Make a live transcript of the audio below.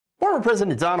Former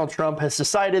President Donald Trump has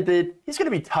decided that he's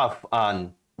going to be tough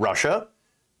on Russia.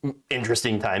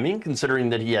 Interesting timing, considering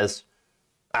that he has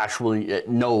actually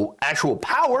no actual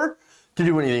power to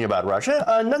do anything about Russia.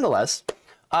 Nonetheless,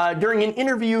 during an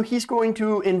interview, he's going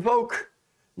to invoke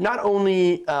not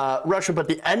only Russia, but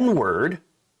the N-word.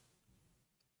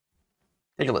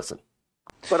 Take a listen.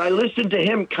 But I listened to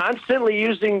him constantly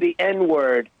using the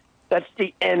N-word. That's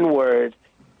the N-word.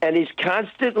 And he's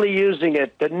constantly using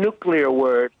it, the nuclear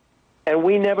word. And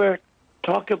we never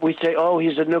talk of, we say, oh,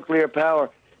 he's a nuclear power.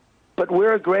 But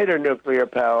we're a greater nuclear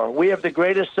power. We have the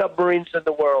greatest submarines in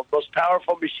the world, most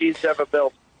powerful machines ever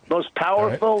built. Most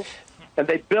powerful, right. And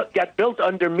they got built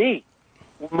under me.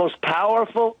 Most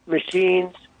powerful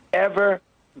machines ever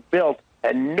built.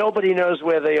 And nobody knows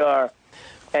where they are.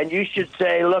 And you should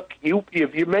say, look,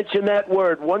 if you mention that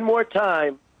word one more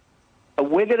time,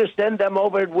 we're going to send them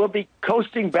over and we'll be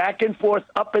coasting back and forth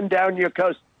up and down your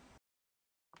coast.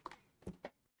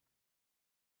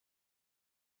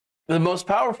 The most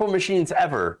powerful machines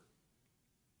ever.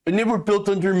 And they were built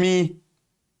under me.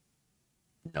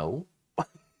 No.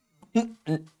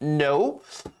 No.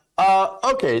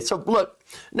 Okay, so look,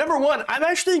 number one, I'm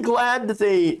actually glad that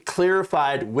they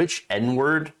clarified which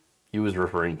N-word he was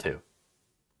referring to.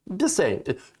 Just say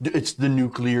it's the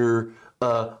nuclear,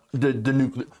 the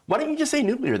nuclear. Why don't you just say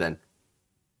nuclear then?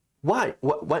 Why?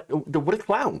 What a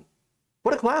clown.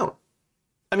 What a clown.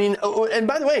 I mean, and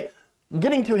by the way,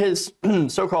 getting to his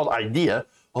so-called idea,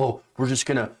 oh, we're just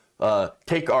going to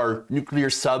take our nuclear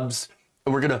subs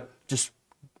and we're going to just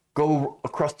go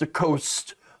across the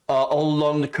coast, all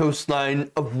along the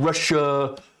coastline of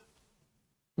Russia.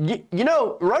 You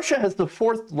know, Russia has the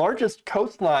 4th largest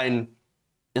coastline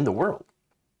in the world.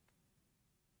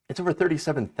 It's over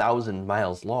 37,000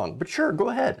 miles long, but sure, go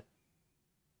ahead.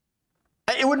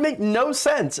 It would make no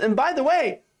sense. And by the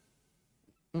way,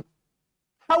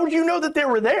 how would you know that they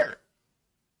were there?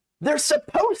 They're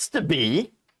supposed to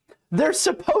be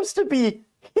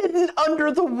hidden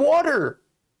under the water,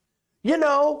 you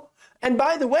know? And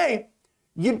by the way,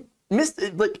 you missed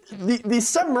it. Like these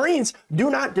submarines do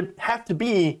not have to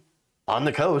be on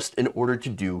the coast in order to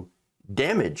do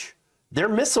damage. Their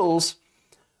missiles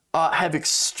have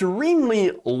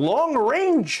extremely long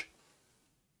range,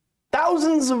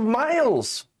 thousands of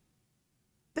miles.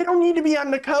 They don't need to be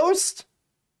on the coast.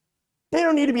 They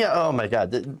don't need to be, oh my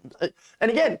God.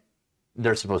 And again,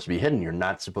 they're supposed to be hidden. You're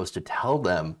not supposed to tell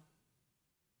them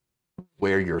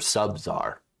where your subs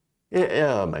are.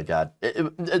 Oh my God.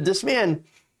 This man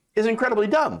is incredibly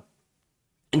dumb.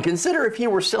 And consider if he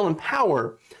were still in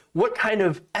power, what kind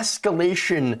of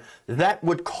escalation that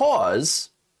would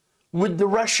cause with the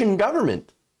Russian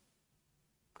government.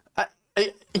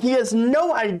 He has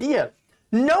no idea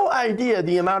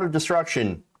the amount of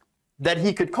destruction that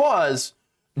he could cause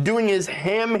doing his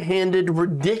ham-handed,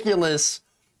 ridiculous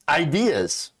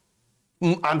ideas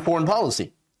on foreign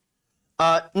policy.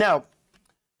 Now,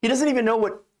 he doesn't even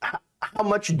know how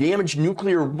much damage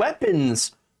nuclear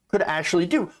weapons could actually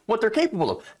do, what they're capable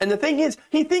of. And the thing is,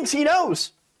 he thinks he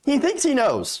knows. He thinks he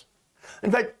knows.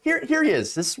 In fact, here he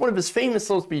is. This is one of his famous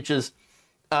little speeches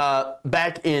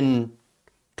back in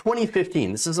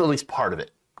 2015. This is at least part of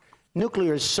it.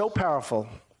 Nuclear is so powerful.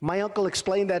 My uncle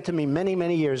explained that to me many,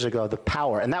 many years ago, the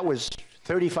power. And that was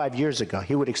 35 years ago.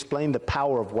 He would explain the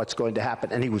power of what's going to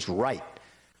happen. And he was right.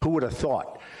 Who would have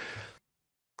thought?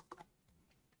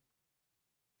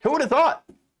 Who would have thought?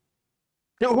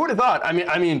 Who would have thought?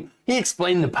 I mean, he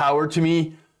explained the power to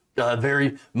me.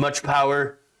 Very much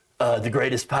power. The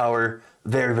greatest power.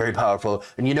 Very, very powerful.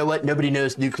 And you know what? Nobody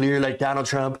knows nuclear like Donald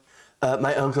Trump.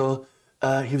 My uncle,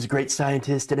 he was a great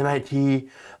scientist at MIT.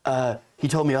 He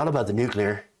told me all about the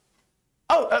nuclear.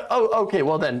 Okay.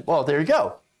 Well, there you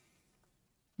go.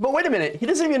 But wait a minute. He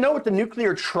doesn't even know what the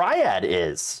nuclear triad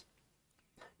is.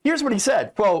 Here's what he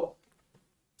said. Quote,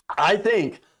 I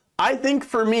think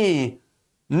for me,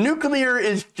 nuclear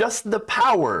is just the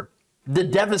power. The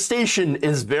devastation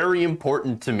is very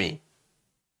important to me.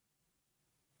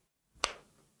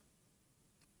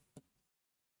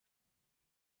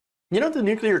 You know what the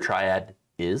nuclear triad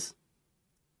is?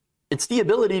 It's the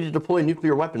ability to deploy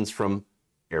nuclear weapons from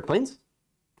airplanes,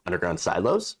 underground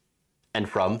silos, and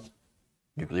from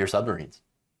nuclear submarines.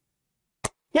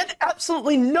 He had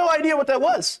absolutely no idea what that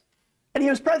was. And he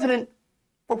was president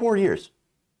for 4 years.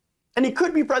 And he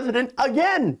could be president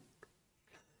again.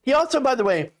 He also, by the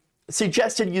way,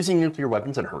 suggested using nuclear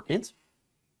weapons on hurricanes.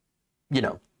 You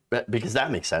know, because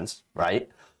that makes sense, right?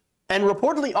 And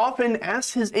reportedly often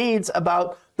asked his aides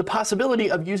about the possibility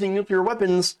of using nuclear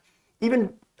weapons,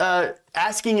 even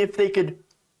asking if they could,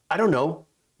 I don't know,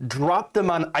 drop them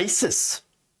on ISIS.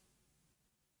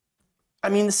 I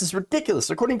mean, this is ridiculous.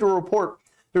 According to a report,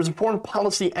 there's a foreign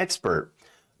policy expert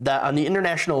that on the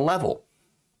international level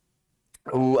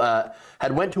who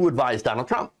had went to advise Donald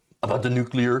Trump about the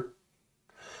nuclear,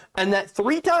 and that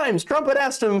 3 times Trump had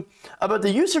asked him about the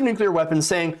use of nuclear weapons,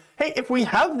 saying, hey, if we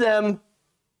have them,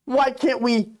 why can't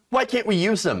we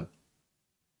use them?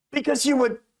 Because you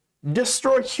would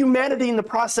destroy humanity in the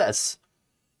process.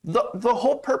 The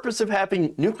whole purpose of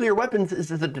having nuclear weapons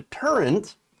is as a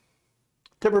deterrent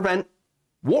to prevent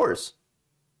wars.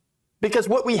 Because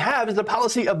what we have is a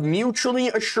policy of mutually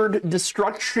assured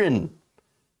destruction.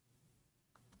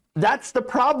 That's the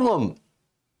problem.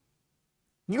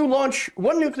 You launch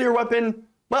one nuclear weapon,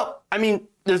 well, I mean,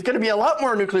 there's going to be a lot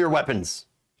more nuclear weapons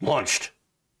launched.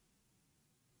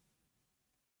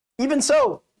 Even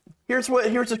so, here's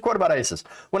this quote about ISIS.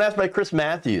 When asked by Chris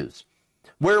Matthews,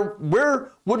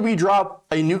 where would we drop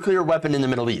a nuclear weapon in the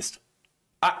Middle East?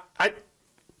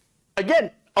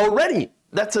 Again, already,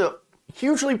 that's a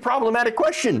hugely problematic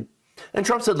question. And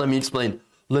Trump said, let me explain.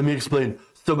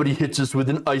 Somebody hits us with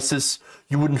an ISIS,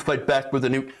 you wouldn't fight back with a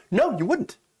nuke. No, you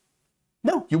wouldn't.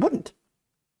 No, you wouldn't.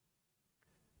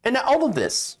 And now all of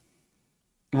this,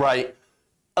 right,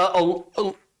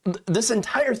 this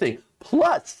entire thing,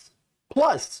 plus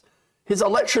his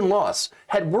election loss,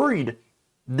 had worried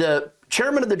the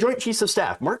chairman of the Joint Chiefs of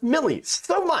Staff, Mark Milley,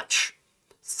 so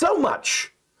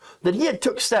much, that he had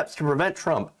took steps to prevent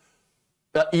Trump,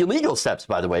 illegal steps,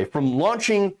 by the way, from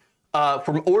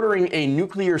ordering a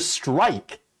nuclear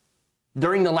strike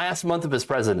during the last month of his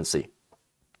presidency.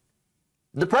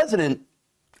 The president,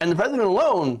 and the president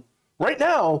alone, right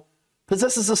now,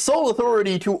 possesses the sole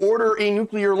authority to order a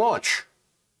nuclear launch.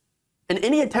 And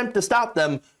any attempt to stop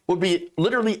them would be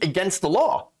literally against the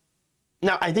law.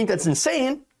 Now, I think that's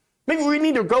insane. Maybe we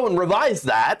need to go and revise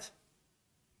that.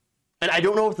 And I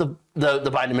don't know if the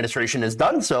Biden administration has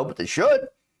done so, but they should.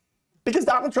 Because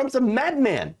Donald Trump's a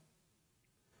madman.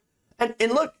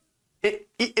 And look, if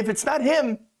it's not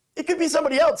him, it could be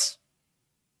somebody else.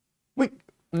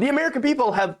 The American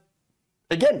people have,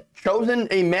 again, chosen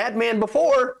a madman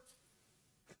before.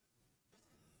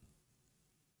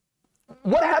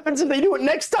 What happens if they do it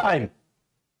next time?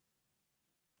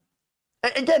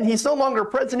 Again, he's no longer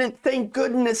president, thank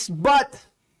goodness, but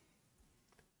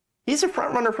he's a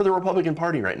front runner for the Republican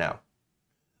Party right now.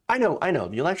 I know,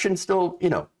 the election's still,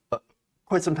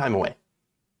 quite some time away.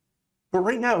 But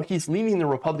right now, he's leading the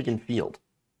Republican field.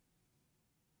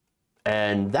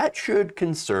 And that should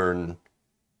concern